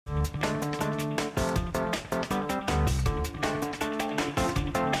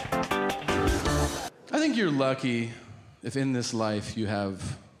think you're lucky if in this life you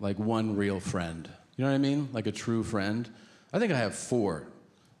have like one real friend. You know what I mean? Like a true friend. I think I have 4.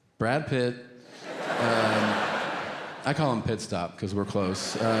 Brad Pitt. I call him Pit Stop because we're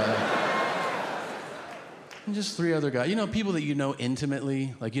close. And just 3 other guys. You know, people that you know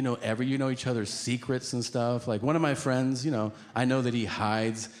intimately. Like, you know each other's secrets and stuff. Like one of my friends, you know, I know that he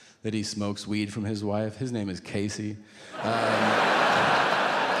hides that he smokes weed from his wife. His name is Casey.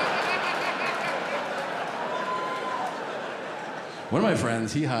 One of my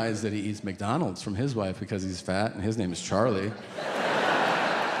friends, he hides that he eats McDonald's from his wife because he's fat, and his name is Charlie.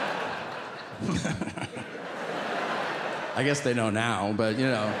 I guess they know now, but you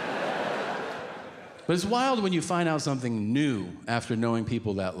know. But it's wild when you find out something new after knowing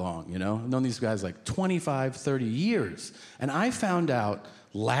people that long, you know? I've known these guys like 25, 30 years. And I found out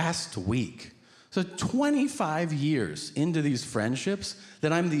last week, so 25 years into these friendships,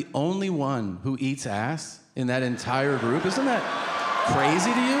 that I'm the only one who eats ass in that entire group. Isn't that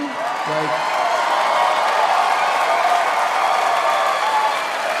crazy to you? Like,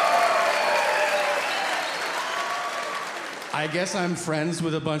 I guess I'm friends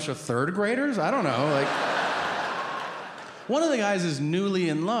with a bunch of 3rd graders? I don't know, like. One of the guys is newly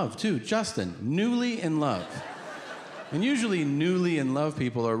in love, too, Justin, newly in love. And usually newly in love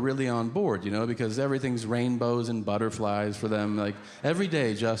people are really on board, you know, because everything's rainbows and butterflies for them. Like, every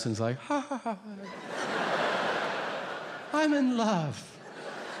day Justin's like, ha, ha, ha. I'm in love.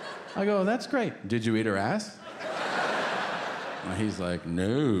 I go, that's great. Did you eat her ass? And he's like,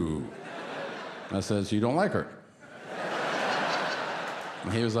 no. I said, so you don't like her?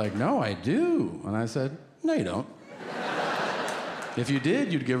 And he was like, no, I do. And I said, no, you don't. If you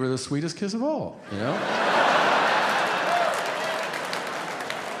did, you'd give her the sweetest kiss of all, you know?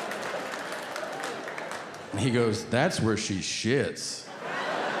 And he goes, that's where she shits.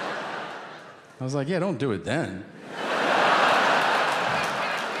 I was like, yeah, don't do it then.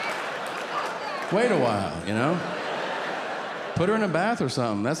 Wait a while, you know? Put her in a bath or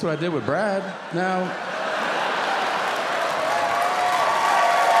something. That's what I did with Brad. Now,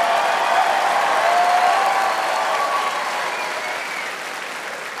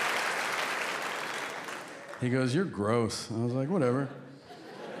 he goes, you're gross. I was like, whatever.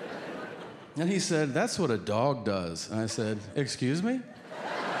 And he said, that's what a dog does. And I said, excuse me?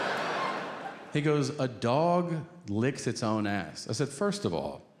 He goes, a dog licks its own ass. I said, first of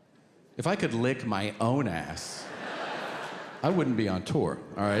all, if I could lick my own ass, I wouldn't be on tour,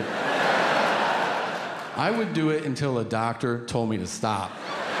 all right? I would do it until a doctor told me to stop.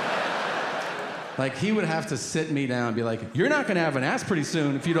 Like, he would have to sit me down and be like, you're not gonna have an ass pretty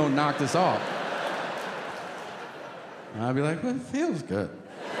soon if you don't knock this off. And I'd be like, well, it feels good.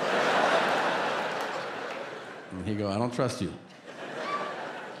 And he'd go, I don't trust you.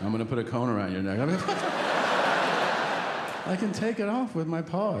 I'm gonna put a cone around your neck. I'd be like, I can take it off with my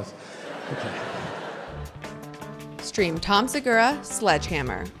paws. Okay. Stream Tom Segura,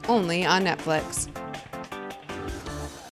 Sledgehammer, only on Netflix.